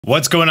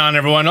What's going on,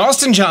 everyone?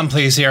 Austin John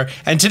Plays here,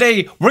 and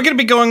today we're going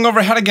to be going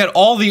over how to get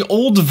all the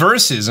old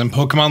verses in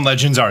Pokémon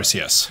Legends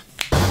Arceus.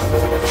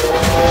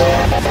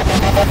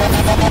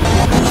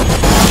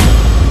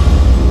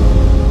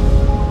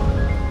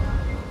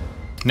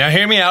 Now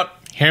hear me out,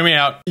 hear me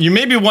out. You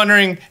may be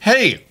wondering,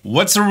 hey,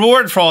 what's the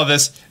reward for all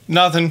this?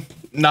 Nothing.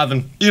 You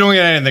don't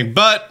get anything.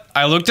 But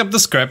I looked up the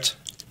script,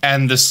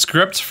 and the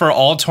script for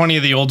all 20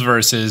 of the old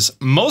verses,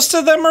 most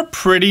of them are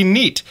pretty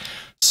neat.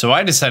 So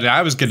I decided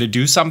I was going to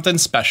do something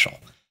special.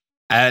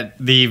 At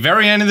the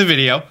very end of the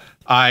video,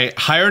 I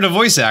hired a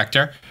voice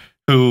actor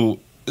who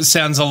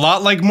sounds a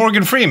lot like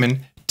Morgan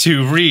Freeman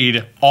to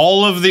read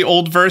all of the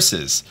old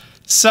verses.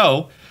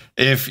 So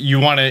if you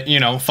want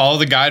to, follow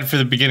the guide for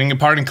the beginning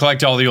part and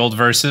collect all the old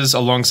verses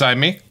alongside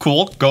me,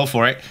 cool, go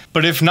for it.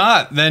 But if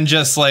not, then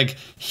just like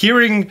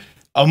hearing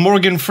a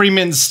Morgan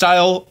Freeman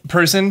style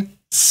person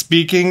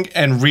speaking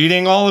and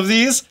reading all of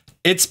these,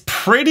 it's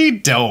pretty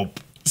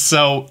dope.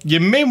 So you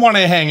may want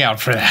to hang out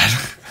for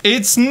that.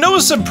 It's no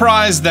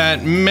surprise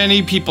that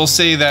many people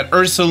say that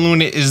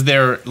Ursaluna is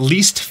their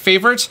least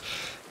favorite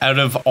out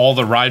of all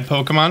the ride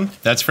Pokemon,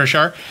 that's for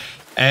sure.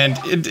 And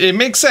it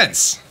makes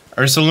sense.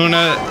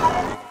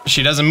 Ursaluna,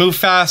 she doesn't move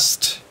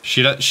fast,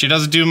 she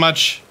doesn't do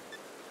much,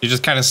 she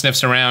just kind of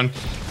sniffs around.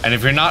 And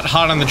if you're not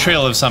hot on the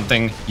trail of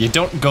something, you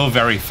don't go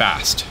very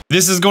fast.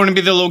 This is going to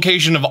be the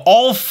location of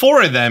all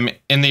 4 of them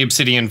in the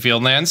Obsidian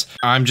Fieldlands.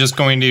 I'm just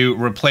going to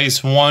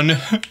replace one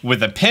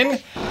with a pin,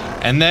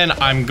 and then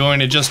I'm going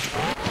to just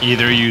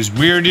either use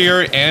Weird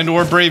Ear and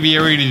or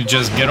Braviary to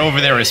just get over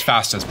there as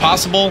fast as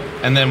possible.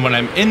 And then when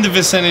I'm in the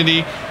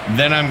vicinity,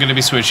 then I'm going to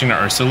be switching to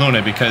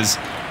Ursaluna because,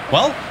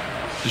 well,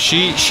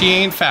 she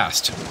ain't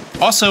fast.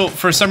 Also,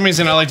 for some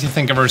reason, I like to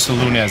think of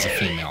Ursaluna as a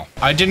female.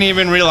 I didn't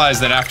even realize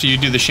that after you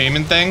do the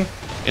shaman thing,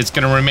 it's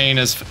gonna remain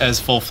as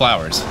full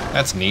flowers.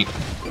 That's neat.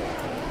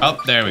 Oh,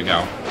 there we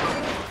go.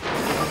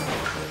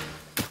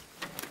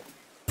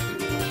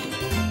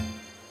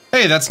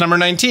 Hey, that's number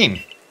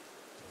 19.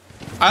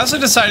 I also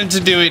decided to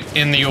do it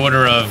in the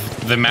order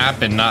of the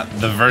map and not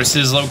the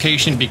verses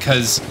location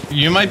because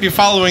you might be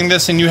following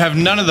this and you have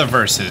none of the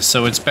verses,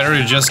 so it's better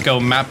to just go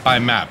map by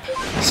map.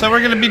 So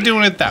we're gonna be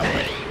doing it that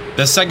way.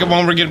 The second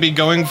one we're gonna be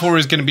going for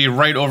is gonna be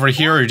right over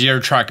here, a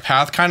deer track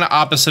path, kind of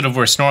opposite of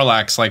where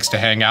Snorlax likes to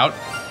hang out.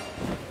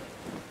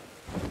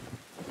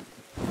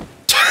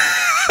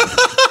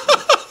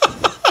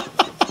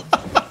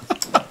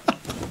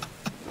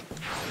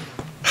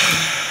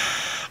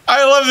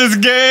 I love this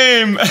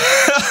game.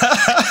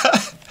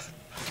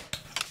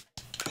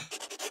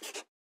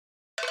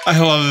 I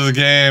love this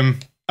game.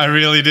 I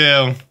really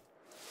do.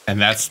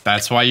 And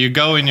that's why you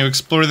go and you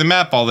explore the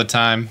map all the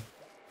time.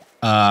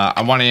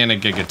 I want to in a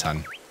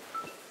Gigaton.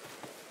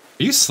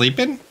 Are you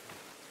sleeping? I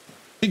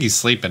think he's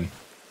sleeping.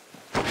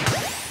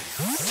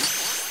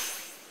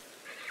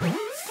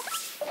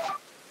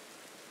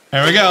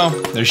 There we go.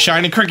 There's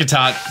shiny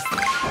Kricketot.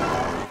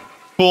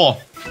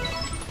 Cool.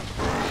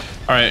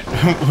 Alright,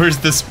 where's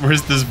this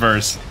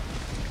verse?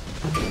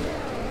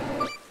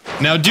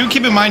 Now do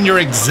keep in mind your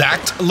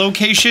exact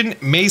location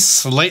may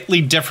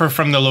slightly differ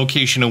from the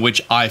location in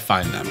which I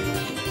find them.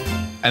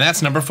 And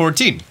that's number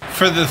 14.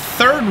 For the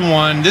third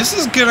one, this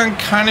is gonna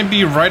kind of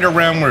be right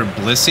around where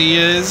Blissey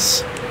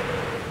is.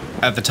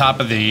 At the top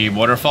of the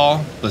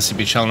waterfall. Blissey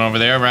be chilling over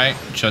there, right?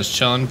 Just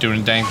chilling,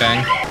 doing a dang thing.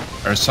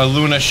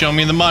 Ursaluna, show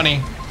me the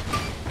money.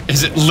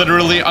 Is it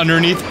literally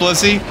underneath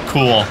Blissey?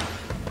 Cool.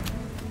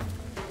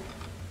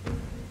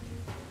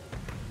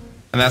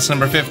 And that's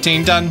number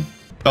 15 done.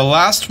 The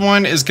last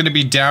one is gonna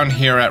be down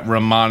here at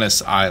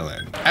Romanus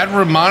Island. At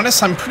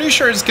Romanus, I'm pretty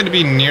sure it's gonna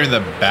be near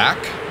the back.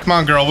 Come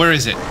on, girl, where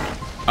is it?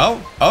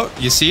 Oh,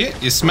 you see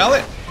it? You smell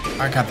it?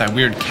 I got that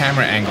weird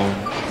camera angle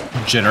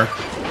jitter.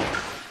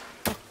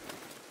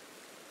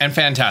 And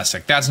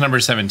fantastic, that's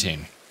number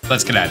 17.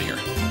 Let's get out of here.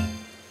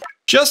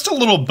 Just a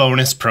little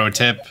bonus pro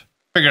tip.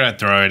 Figured I'd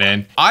throw it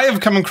in. I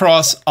have come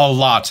across a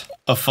lot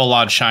of full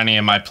odd shiny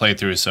in my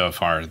playthrough so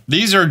far.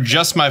 These are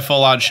just my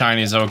full odd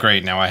shinies. Oh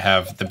great, now I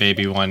have the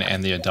baby one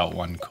and the adult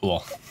one.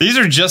 Cool. These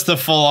are just the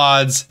full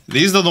odds.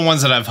 These are the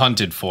ones that I've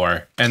hunted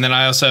for. And then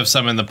I also have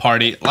some in the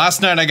party. Last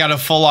night I got a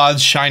full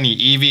odds shiny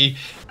Eevee.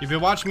 You've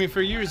been watching me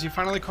for years, you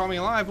finally call me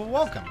live, well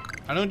welcome.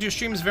 I don't do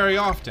streams very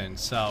often,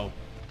 so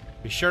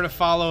be sure to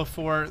follow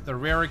for the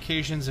rare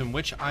occasions in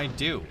which I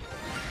do.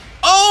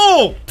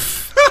 Oh!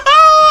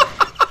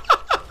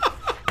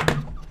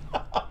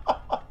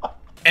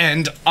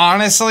 And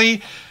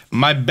honestly,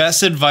 my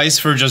best advice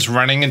for just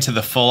running into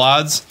the full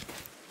odds,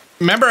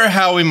 remember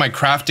how in my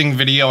crafting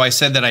video I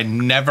said that I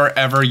never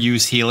ever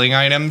use healing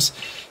items?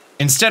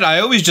 Instead, I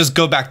always just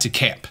go back to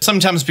camp.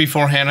 Sometimes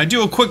beforehand, I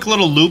do a quick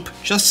little loop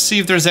just to see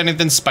if there's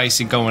anything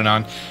spicy going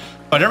on.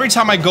 But every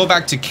time I go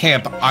back to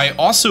camp, I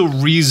also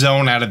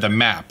rezone out of the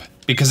map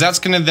because that's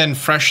gonna then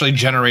freshly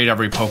generate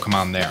every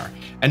Pokemon there.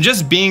 And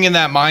just being in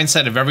that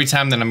mindset of every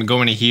time that I'm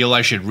going to heal,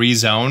 I should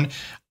rezone,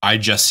 I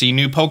just see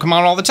new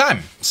Pokemon all the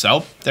time.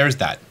 So there's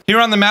that. Here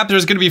on the map,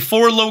 there's gonna be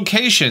 4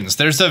 locations.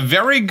 There's a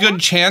very good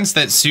chance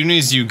that soon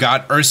as you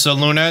got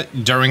Ursaluna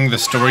during the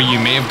story, you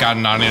may have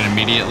gotten on it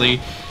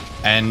immediately.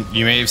 And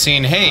you may have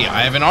seen, hey,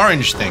 I have an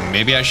orange thing.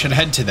 Maybe I should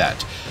head to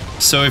that.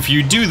 So if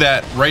you do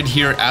that right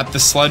here at the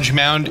sludge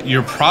mound,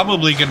 you're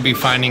probably going to be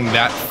finding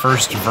that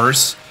first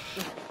verse.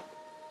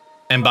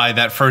 And by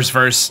that first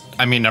verse,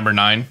 I mean number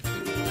 9.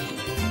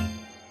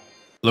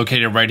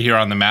 Located right here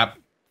on the map.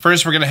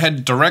 First, we're going to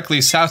head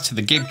directly south to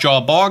the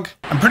Gapejaw Bog.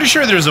 I'm pretty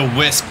sure there's a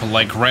wisp,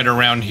 like, right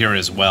around here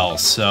as well.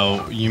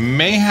 So you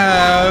may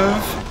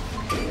have...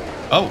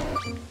 Oh.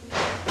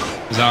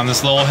 Is it on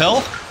this little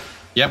hill?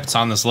 Yep, it's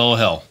on this little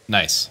hill.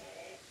 Nice.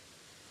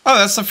 Oh,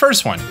 that's the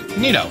first one.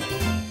 Neato.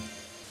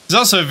 There's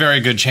also a very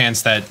good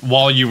chance that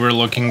while you were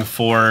looking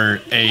for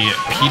a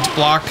peat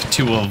block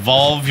to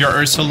evolve your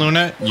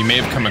Ursaluna, you may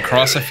have come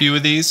across a few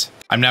of these.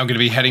 I'm now going to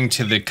be heading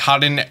to the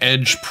Cotton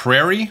Edge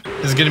Prairie.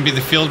 This is going to be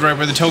the field right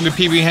where the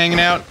Togepi be hanging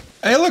out.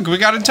 Hey, look, we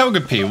got a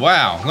Togepi.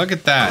 Wow, look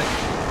at that.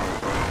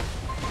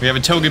 We have a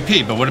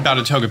Togepi, but what about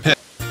a Togepi?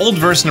 Old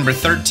verse number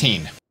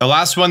 13. The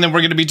last one that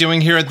we're going to be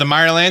doing here at the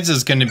Mirelands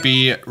is going to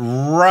be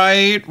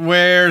right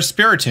where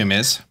Spiritomb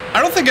is.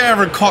 I don't think I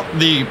ever caught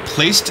the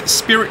placed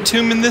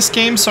Spiritomb in this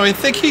game, so I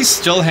think he's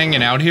still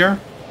hanging out here.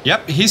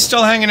 Yep, he's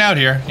still hanging out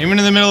here, even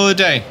in the middle of the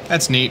day.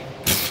 That's neat.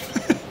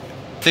 I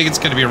think it's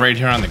going to be right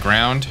here on the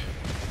ground.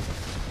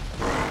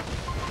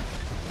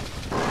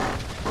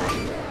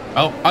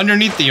 Oh,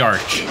 underneath the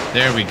arch.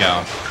 There we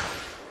go.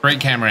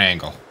 Great camera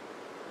angle.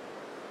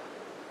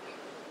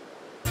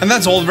 And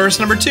that's old verse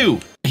number 2.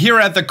 Here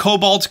at the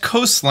Cobalt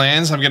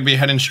Coastlands, I'm going to be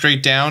heading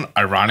straight down,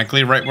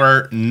 ironically, right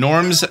where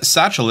Norm's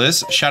satchel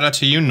is. Shout out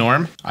to you,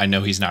 Norm. I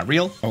know he's not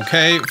real.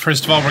 Okay,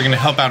 first of all, we're going to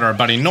help out our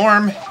buddy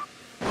Norm.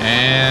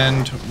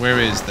 And where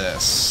is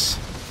this?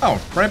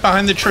 Oh, right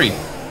behind the tree.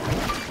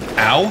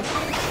 Ow.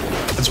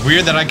 It's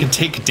weird that I can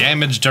take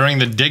damage during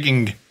the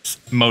digging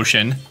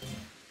motion.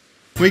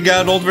 We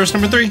got old verse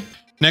number 3.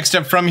 Next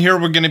up from here,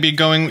 we're going to be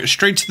going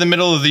straight to the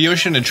middle of the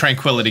ocean in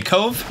Tranquility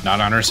Cove.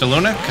 Not on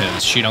Ursaluna,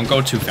 because she don't go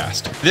too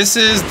fast. This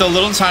is the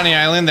little tiny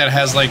island that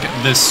has like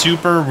the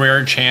super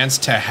rare chance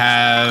to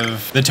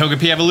have the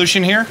Togepi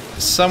evolution here.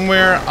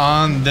 Somewhere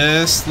on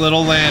this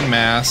little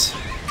landmass.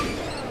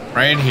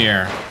 Right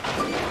here.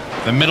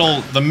 The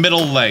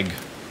middle leg.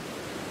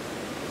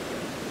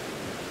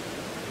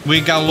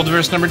 We got old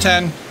verse number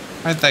 10.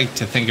 I'd like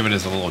to think of it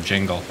as a little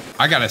jingle.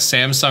 I got a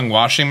Samsung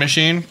washing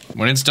machine.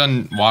 When it's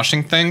done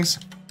washing things,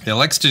 it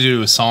likes to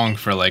do a song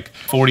for like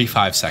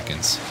 45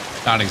 seconds.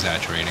 Not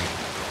exaggerating.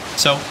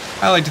 So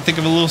I like to think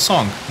of a little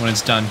song when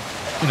it's done.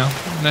 You know,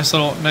 nice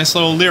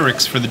little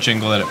lyrics for the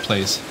jingle that it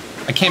plays.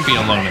 I can't be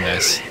alone in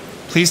this.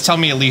 Please tell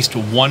me at least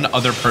one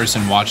other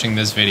person watching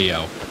this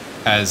video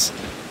has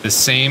the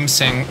same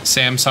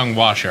Samsung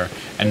washer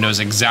and knows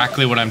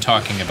exactly what I'm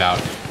talking about.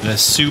 The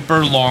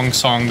super long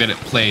song that it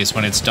plays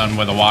when it's done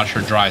with a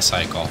washer dry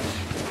cycle.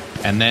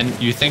 And then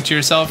you think to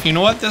yourself, you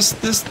know what,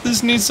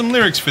 this needs some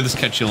lyrics for this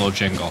catchy little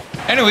jingle.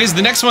 Anyways,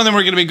 the next one that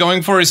we're going to be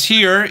going for is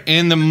here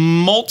in the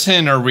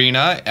Molten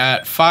Arena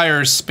at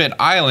Fire Spit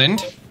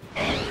Island.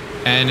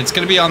 And it's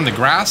going to be on the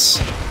grass.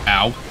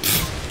 Ow.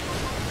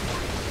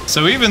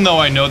 So even though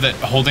I know that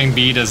holding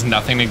B does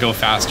nothing to go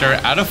faster,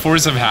 out of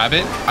force of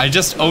habit, I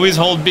just always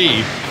hold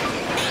B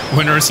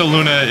when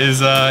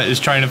Ursaluna is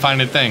trying to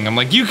find a thing. I'm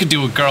like, you could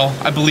do it, girl.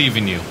 I believe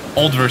in you.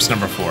 Old verse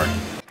number 4.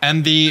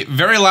 And the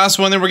very last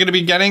one that we're going to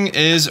be getting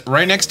is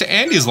right next to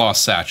Andy's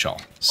lost satchel.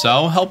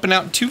 So helping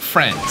out 2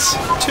 friends,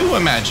 2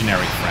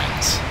 imaginary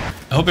friends.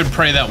 I hope and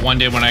pray that one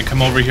day when I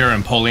come over here,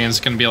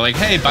 Empoleon's going to be like,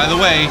 hey, by the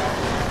way,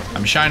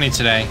 I'm shiny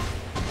today.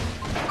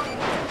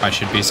 I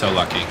should be so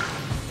lucky.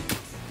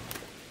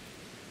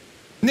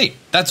 Neat.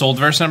 That's old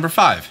verse number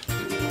 5.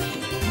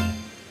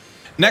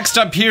 Next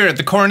up here at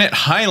the Coronet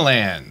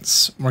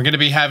Highlands, we're going to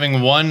be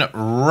having one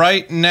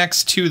right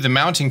next to the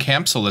mountain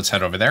camp, so let's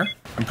head over there.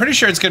 I'm pretty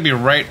sure it's going to be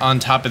right on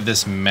top of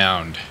this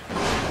mound.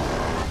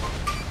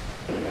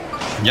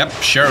 Yep,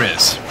 sure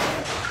is.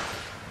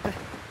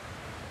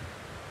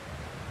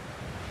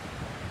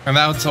 And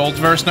that's old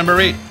verse number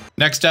 8.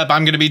 Next up,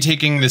 I'm going to be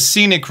taking the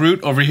scenic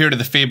route over here to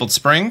the Fabled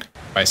Spring.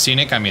 By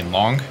scenic, I mean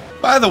long.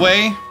 By the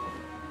way,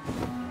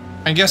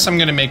 I guess I'm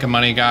going to make a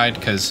money guide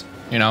because,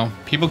 you know,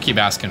 people keep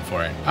asking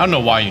for it. I don't know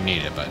why you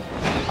need it, but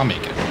I'll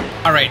make it.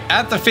 All right,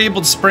 at the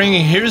Fabled Spring,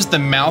 here's the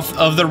mouth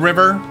of the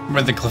river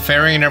where the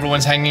Clefairy and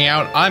everyone's hanging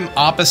out. I'm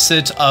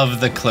opposite of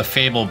the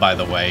Clefable, by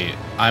the way.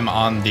 I'm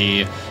on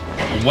the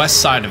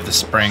west side of the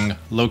spring,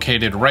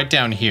 located right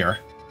down here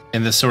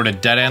in this sort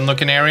of dead-end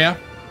looking area.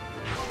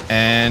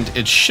 And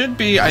it should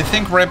be, I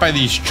think, right by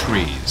these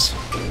trees.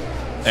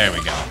 There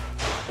we go.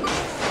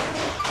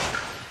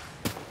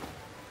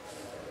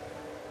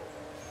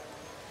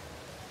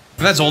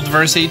 And that's old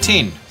verse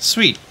 18.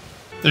 Sweet.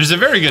 There's a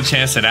very good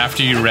chance that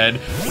after you read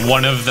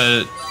one of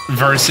the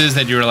verses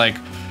that you were like,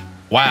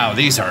 wow,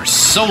 these are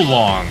so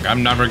long.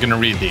 I'm never gonna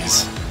read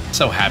these.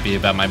 So happy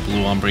about my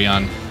blue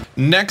Umbreon.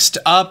 Next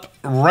up,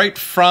 right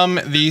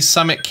from the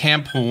summit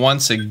camp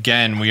once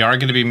again, we are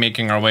gonna be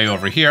making our way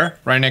over here,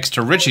 right next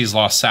to Richie's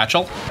lost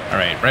satchel. All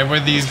right, right where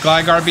these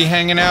Gligar be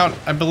hanging out,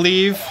 I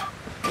believe.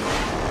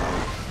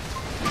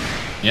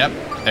 Yep,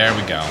 there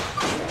we go.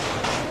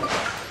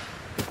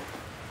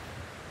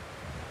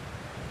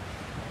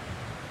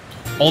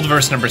 Old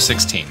verse number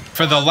 16.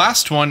 For the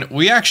last one,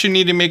 we actually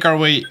need to make our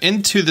way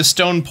into the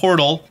stone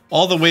portal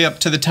all the way up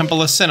to the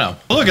Temple of Sinnoh.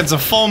 Look, it's a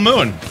full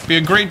moon. Be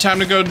a great time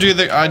to go do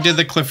I did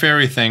the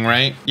Clefairy thing,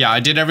 right? Yeah, I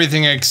did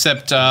everything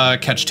except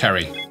catch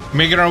Terry.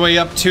 Making our way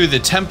up to the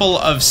Temple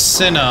of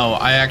Sinnoh.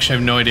 I actually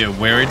have no idea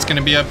where it's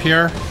gonna be up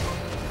here.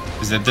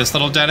 Is it this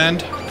little dead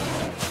end?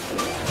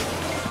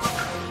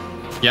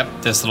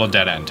 Yep, this little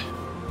dead end.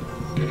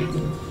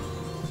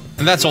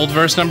 And that's old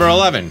verse number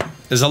 11.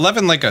 Is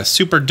 11 like a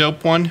super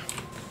dope one?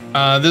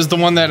 This is the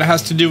one that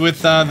has to do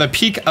with the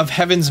peak of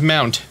Heaven's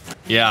Mount.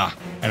 Yeah,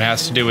 and it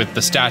has to do with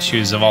the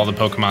statues of all the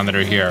Pokemon that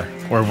are here,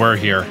 or were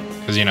here,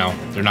 because, you know,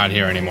 they're not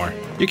here anymore.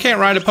 You can't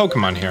ride a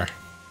Pokemon here.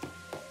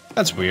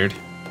 That's weird.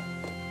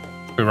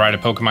 We ride a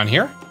Pokemon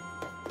here?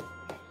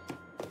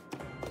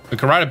 We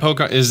could ride a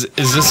Pokemon. Is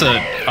this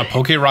a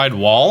Poke Ride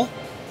wall?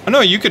 Oh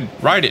no, you could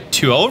ride it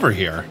to over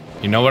here.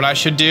 You know what I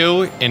should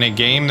do in a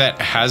game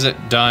that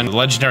hasn't done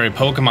legendary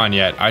Pokemon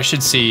yet? I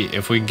should see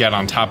if we can get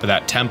on top of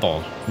that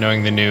temple,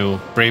 knowing the new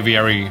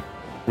Braviary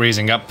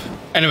raising up.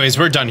 Anyways,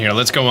 we're done here.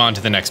 Let's go on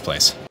to the next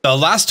place. The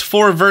last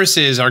 4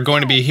 verses are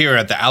going to be here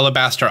at the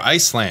Alabaster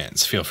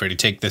Icelands. Feel free to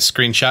take this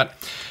screenshot.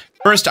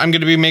 First, I'm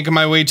going to be making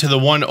my way to the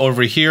one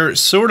over here,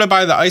 sort of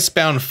by the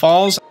Icebound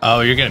Falls. Oh,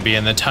 you're going to be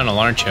in the tunnel,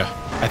 aren't you?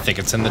 I think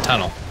it's in the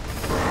tunnel.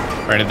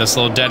 Right at this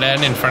little dead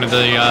end in front of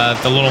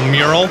the little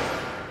mural.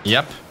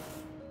 Yep.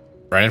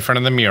 Right in front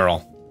of the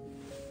mural.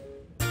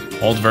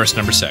 Old verse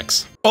number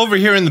 6. Over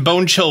here in the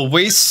Bone Chill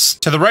Wastes,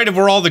 to the right of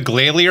where all the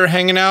Glalie are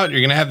hanging out,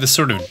 you're gonna have this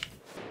sort of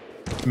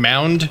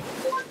mound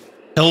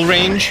hill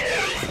range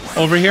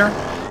over here.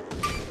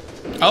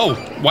 Oh,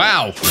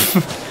 wow.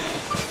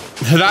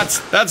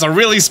 That's a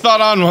really spot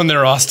on one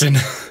there, Austin.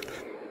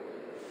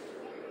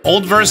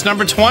 Old verse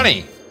number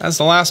 20. That's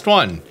the last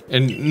one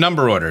in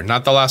number order,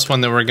 not the last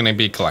one that we're gonna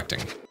be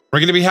collecting. We're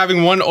going to be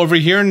having one over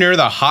here near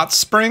the hot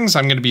springs.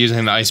 I'm going to be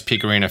using the Ice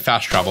Peak Arena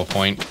fast travel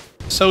point.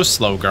 So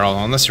slow,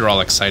 girl, unless you're all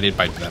excited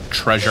by that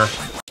treasure.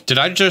 Did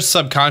I just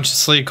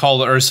subconsciously call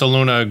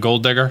Ursaluna a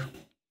gold digger?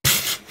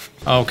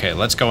 Okay,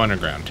 let's go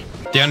underground.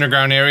 The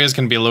underground area is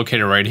going to be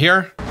located right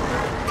here.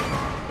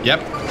 Yep,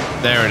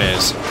 there it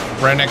is.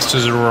 Right next to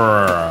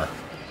the...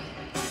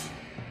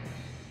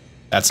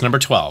 That's number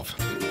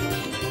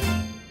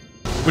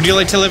 12. Would you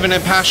like to live in a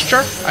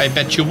pasture? I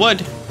bet you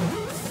would.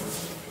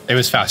 It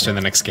was faster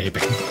than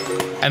escaping.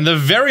 And the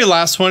very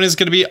last one is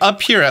going to be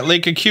up here at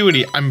Lake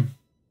Acuity. I'm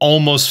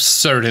almost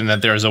certain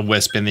that there's a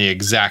Wisp in the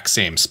exact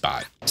same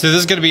spot. So this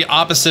is going to be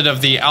opposite of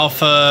the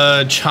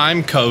Alpha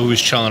Chimeco,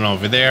 who's chilling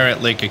over there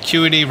at Lake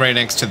Acuity, right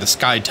next to the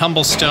Sky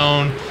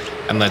Tumblestone.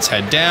 And let's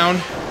head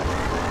down.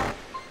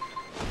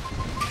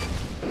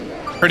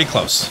 Pretty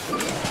close.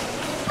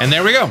 And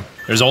there we go.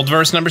 There's old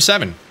verse number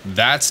 7.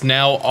 That's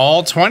now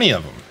all 20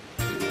 of them.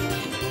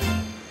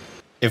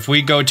 If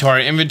we go to our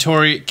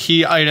inventory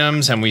key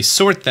items and we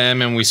sort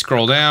them and we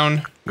scroll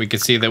down, we can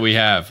see that we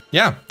have,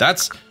 yeah,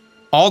 that's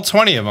all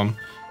 20 of them.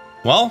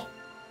 Well,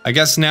 I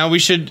guess now we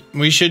should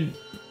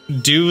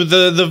do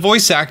the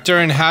voice actor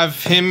and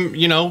have him,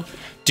 you know,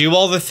 do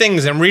all the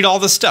things and read all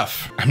the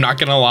stuff. I'm not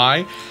gonna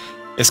lie,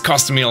 it's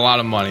costing me a lot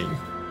of money.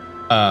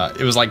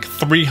 It was like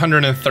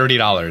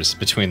 $330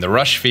 between the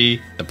rush fee,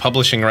 the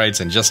publishing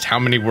rights, and just how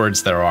many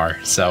words there are.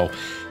 So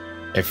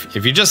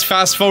if you just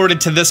fast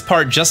forwarded to this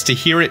part just to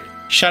hear it,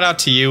 shout out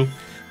to you.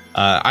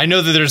 I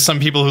know that there's some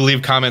people who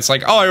leave comments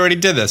like, oh, I already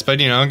did this, but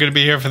you know, I'm gonna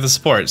be here for the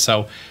support.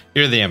 So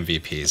you're the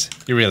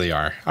MVPs. You really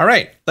are. All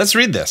right, let's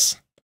read this.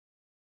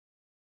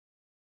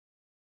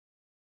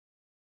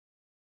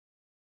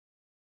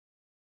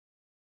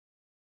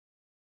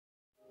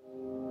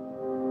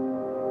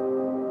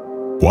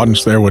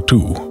 Once there were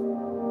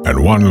 2,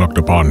 and one looked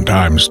upon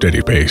time's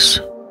steady pace,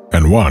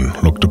 and one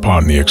looked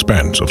upon the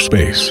expanse of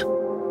space.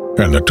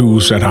 And the 2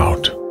 set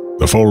out,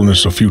 the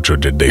fullness of future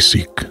did they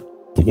seek.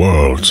 The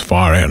world's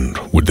far end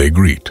would they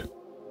greet.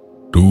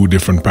 2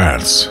 different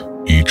paths,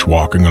 each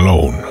walking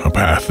alone, a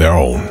path their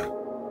own,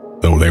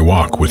 though they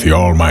walk with the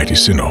almighty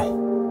Sinnoh.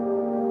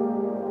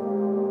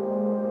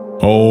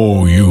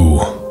 O you,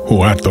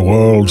 who at the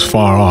world's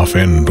far-off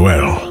end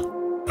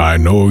dwell, I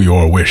know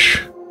your wish,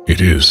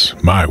 it is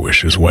my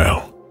wish as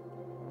well.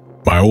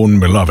 My own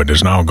beloved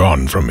is now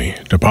gone from me,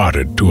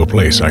 departed to a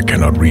place I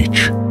cannot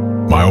reach.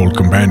 My old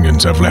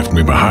companions have left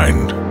me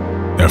behind,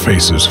 their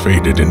faces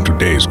faded into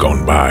days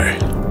gone by.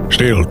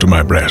 Still to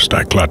my breast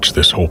I clutch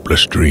this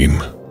hopeless dream,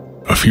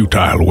 a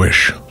futile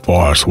wish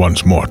for us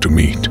once more to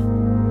meet.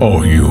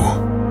 O you,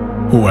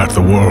 who at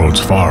the world's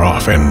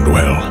far-off end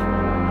dwell,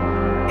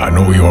 I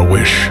know your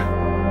wish,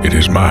 it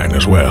is mine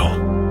as well.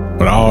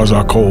 But ours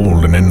are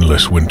cold and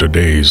endless winter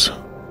days,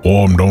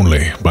 warmed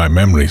only by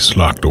memories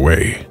locked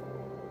away.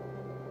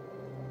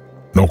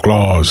 No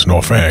claws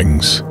nor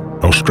fangs,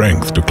 no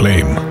strength to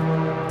claim,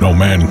 no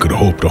man could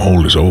hope to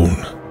hold his own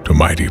to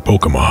mighty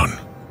Pokemon.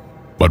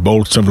 But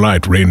bolts of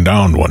light rained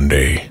down one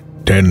day,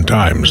 10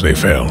 times they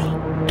fell,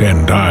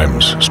 10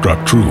 times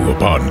struck true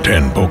upon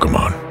 10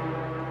 Pokemon.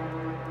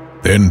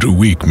 Then to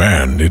weak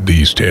man did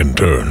these 10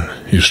 turn,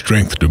 his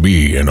strength to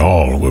be, and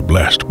all were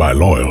blessed by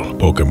loyal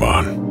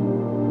Pokemon.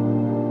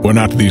 Were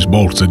not these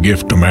bolts a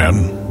gift to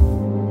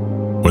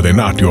man? Were they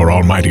not your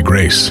almighty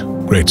grace,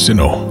 great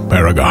Sinnoh,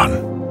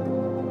 Paragon?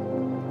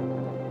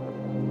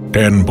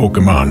 10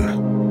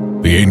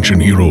 Pokémon, the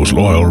ancient hero's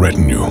loyal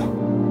retinue.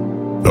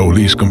 Though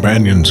these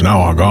companions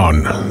now are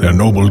gone, their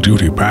noble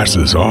duty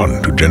passes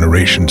on to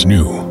generations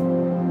new.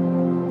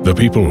 The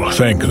people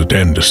thank the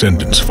 10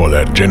 descendants for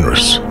their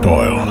generous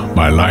toil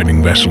by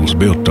lining vessels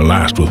built to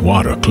last with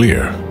water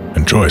clear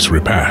and choice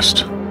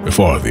repast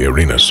before the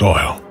arena's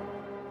soil.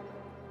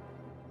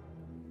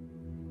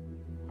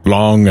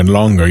 Long and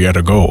longer yet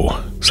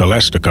ago,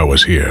 Celestica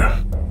was here,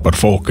 but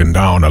folk and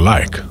down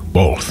alike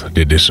both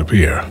did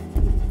disappear.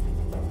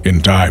 In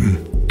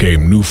time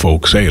came new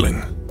folk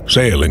sailing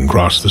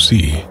across the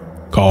sea,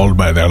 called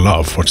by their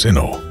love for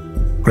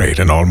Sinnoh, great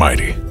and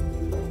almighty.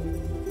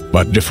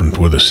 But different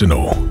were the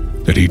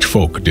Sinnoh that each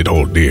folk did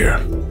hold dear,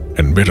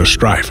 and bitter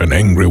strife and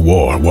angry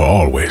war were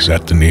always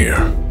at the near.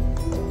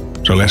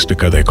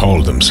 Celestica they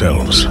called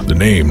themselves, the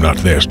name not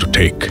theirs to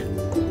take,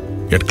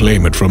 yet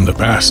claim it from the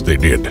past they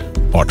did,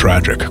 for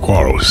tragic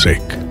quarrel's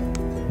sake.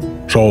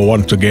 So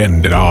once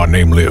again did our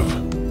name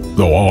live,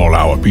 though all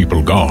our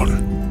people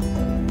gone.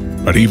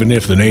 But even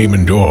if the name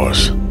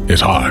endures,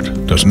 his heart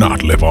does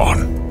not live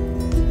on.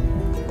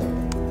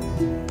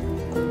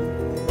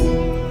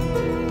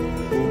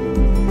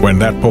 When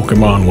that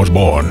Pokémon was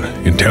born,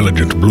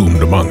 intelligence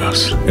bloomed among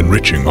us,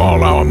 enriching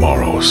all our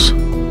morrows.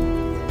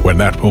 When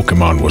that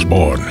Pokémon was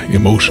born,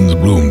 emotions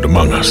bloomed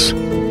among us,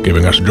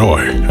 giving us joy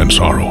and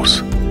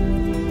sorrows.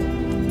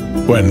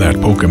 When that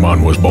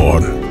Pokémon was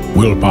born,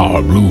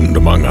 willpower bloomed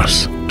among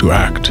us, to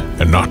act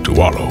and not to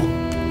wallow.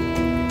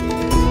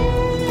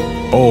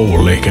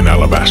 Oh, lake and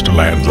alabaster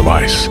lands of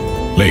ice,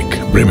 lake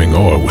brimming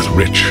o'er with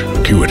rich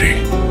acuity.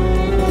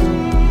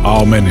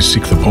 How many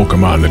seek the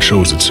Pokémon that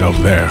shows itself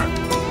there,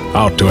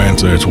 out to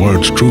answer its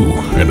words true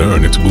and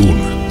earn its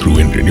boon through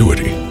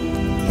ingenuity.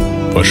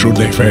 But should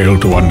they fail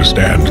to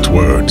understand its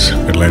words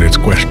and let its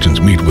questions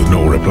meet with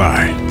no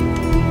reply,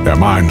 their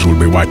minds will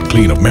be wiped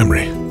clean of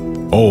memory.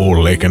 Oh,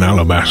 lake and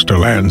alabaster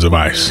lands of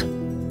ice,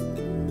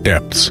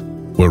 depths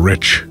where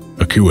rich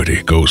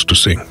acuity goes to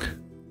sink.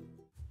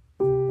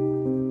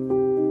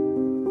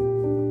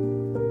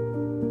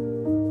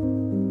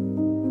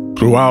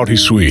 Throughout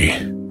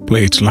Hisui,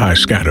 plates lie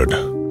scattered,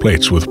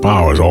 plates with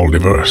powers all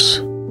diverse,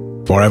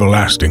 for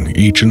everlasting,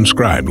 each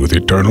inscribed with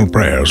eternal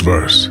prayers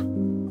verse.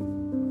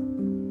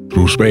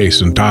 Through space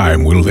and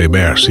time will they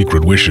bear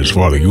secret wishes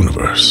for the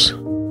universe.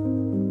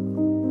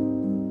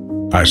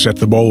 I set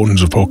the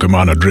bones of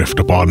Pokémon adrift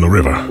upon the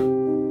river.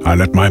 I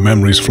let my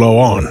memories flow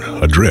on,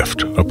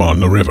 adrift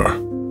upon the river.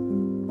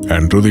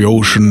 And to the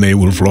ocean they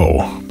will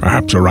flow,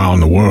 perhaps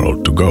around the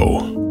world to go.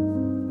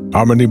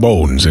 How many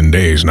bones in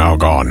days now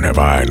gone have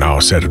I now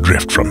set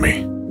adrift from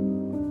me?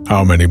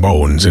 How many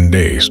bones in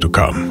days to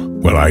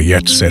come will I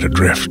yet set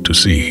adrift to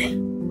sea?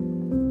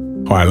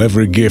 While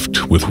every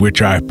gift with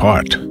which I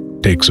part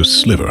takes a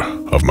sliver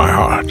of my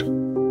heart.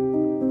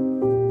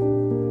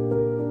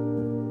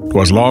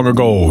 'Twas long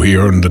ago he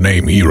earned the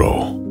name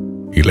Hero.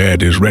 He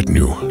led his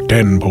retinue,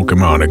 10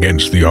 Pokémon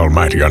against the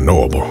almighty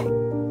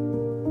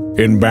unknowable.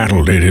 In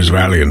battle did his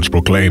valiance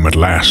proclaim at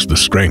last the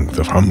strength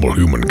of humble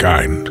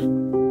humankind.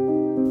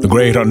 The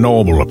great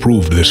unknowable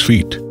approved this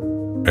feat,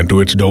 and to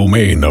its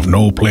domain of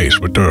no place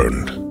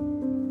returned.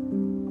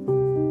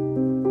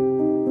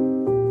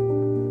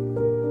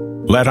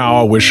 Let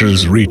our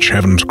wishes reach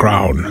heaven's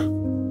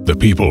crown, the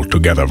people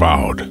together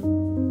vowed.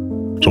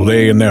 So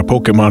they in their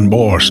Pokémon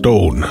bore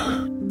stone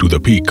to the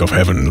peak of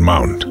heaven's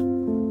mount.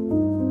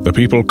 The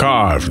people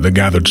carved the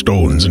gathered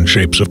stones in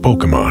shapes of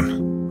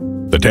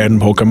Pokémon, the 10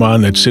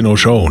 Pokémon that Sinnoh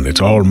shone its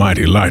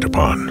almighty light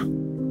upon.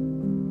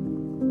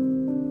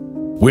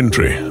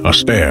 Wintry,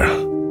 austere,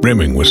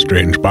 brimming with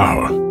strange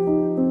power,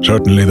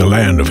 certainly the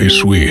land of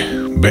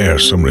Hisui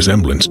bears some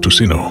resemblance to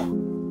Sinnoh.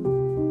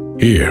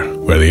 Here,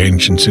 where the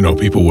ancient Sinnoh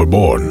people were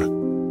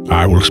born,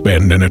 I will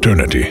spend an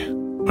eternity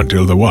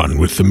until the one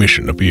with the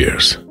mission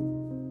appears.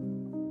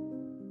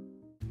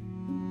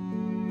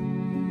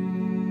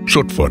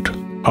 Sootfoot,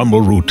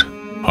 humble root,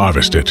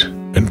 harvest it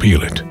and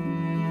peel it.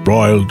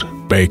 Broiled,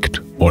 baked,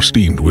 or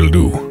steamed will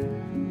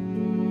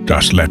do.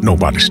 Just let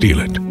nobody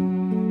steal it.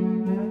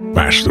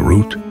 Mash the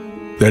root,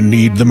 then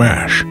knead the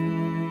mash,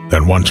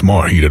 then once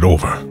more heat it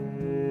over.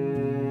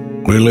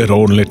 Grill it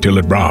only till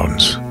it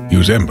browns.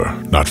 Use ember,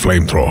 not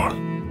flamethrower.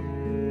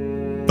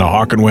 Now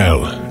hearken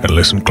well and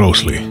listen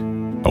closely.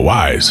 A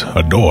wise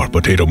adore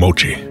potato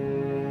mochi.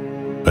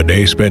 A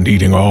day spent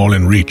eating all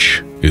in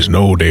reach is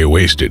no day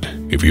wasted,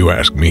 if you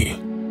ask me.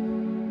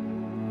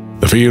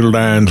 The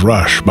Fieldlands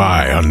rush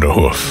by under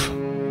hoof,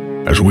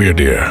 as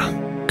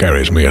Weirdeer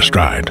carries me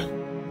astride.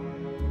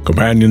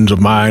 Companions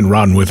of mine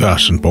run with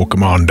us in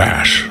Pokémon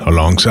Dash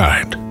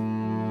alongside.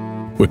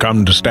 We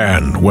come to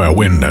stand where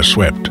wind has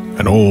swept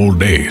and old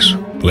days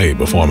lay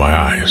before my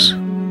eyes.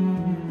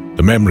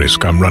 The memories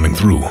come running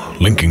through,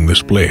 linking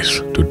this place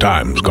to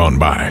times gone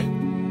by.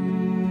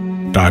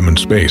 Time and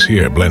space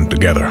here blend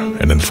together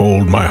and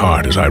enfold my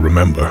heart as I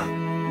remember.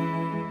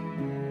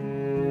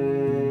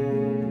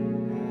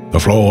 The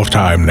flow of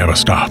time never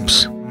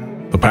stops,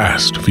 the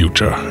past,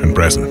 future, and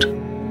present.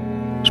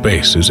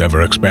 Space is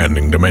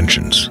ever-expanding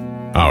dimensions.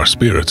 Our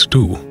spirits,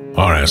 too,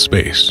 are as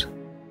space.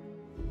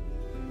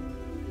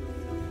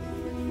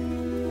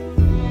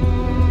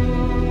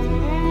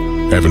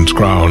 Heaven's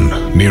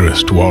crown,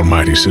 nearest to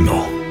Almighty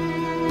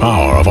Sinnoh.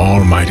 Power of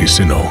Almighty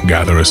Sinnoh,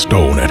 gather a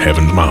stone at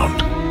Heaven's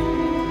mount.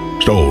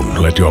 Stone,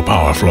 let your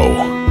power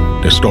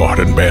flow, distort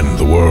and bend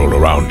the world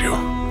around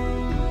you.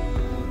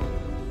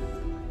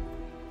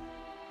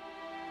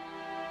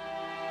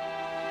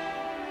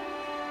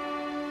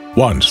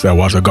 Once there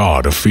was a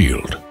god of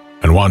field,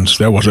 and once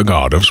there was a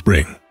god of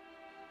spring.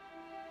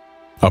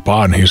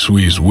 Upon his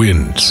Sui's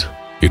winds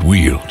it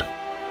wheeled,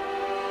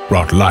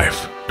 brought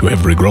life to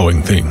every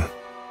growing thing.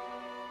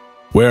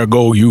 Where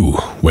go you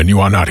when you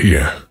are not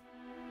here?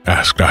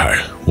 Asked I,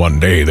 one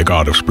day the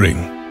god of spring.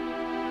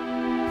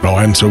 No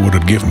answer would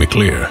it give me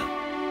clear,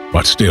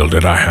 but still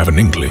did I have an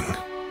inkling.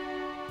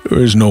 There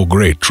is no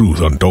great truth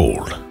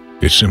untold,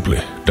 it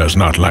simply does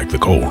not like the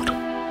cold.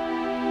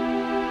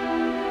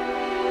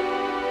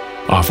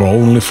 Offer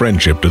only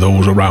friendship to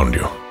those around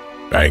you.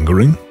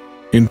 Angering,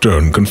 in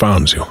turn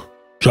confounds you.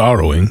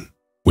 Sorrowing,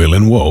 will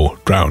in woe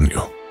drown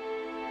you.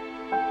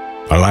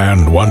 A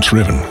land once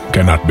riven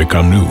cannot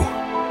become new.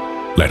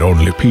 Let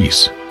only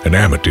peace and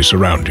amity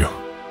surround you.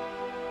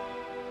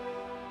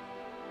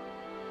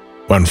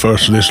 When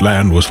first this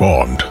land was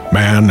formed,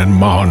 man and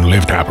Mon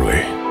lived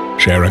happily,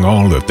 sharing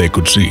all that they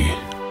could see,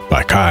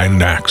 by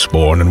kind acts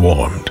born and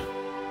warmed.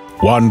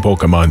 One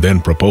Pokémon then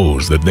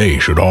proposed that they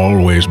should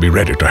always be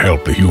ready to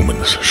help the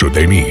humans should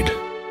they need,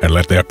 and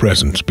let their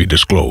presence be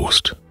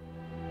disclosed.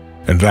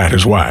 And that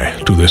is why,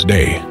 to this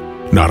day,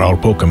 not all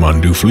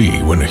Pokémon do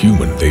flee when a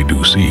human they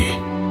do see.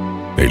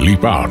 They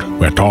leap out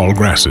where tall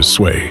grasses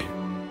sway.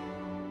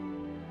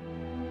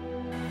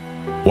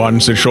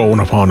 Once it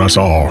shone upon us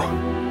all,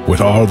 with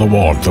all the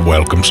warmth of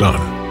welcome sun.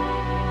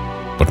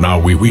 But now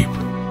we weep,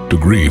 to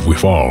grieve we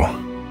fall.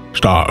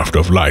 Starved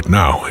of light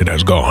now it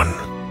has gone.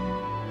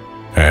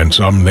 And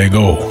some they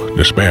go,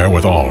 despair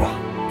withal.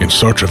 In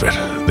search of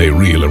it, they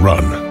reel and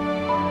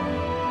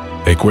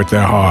run. They quit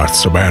their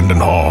hearths, abandon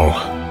all,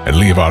 and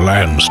leave our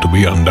lands to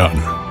be undone.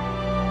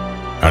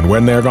 And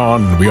when they're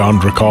gone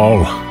beyond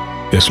recall,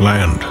 this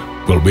land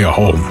will be a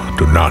home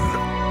to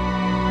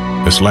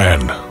none. This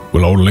land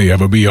will only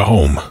ever be a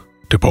home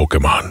to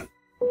Pokémon.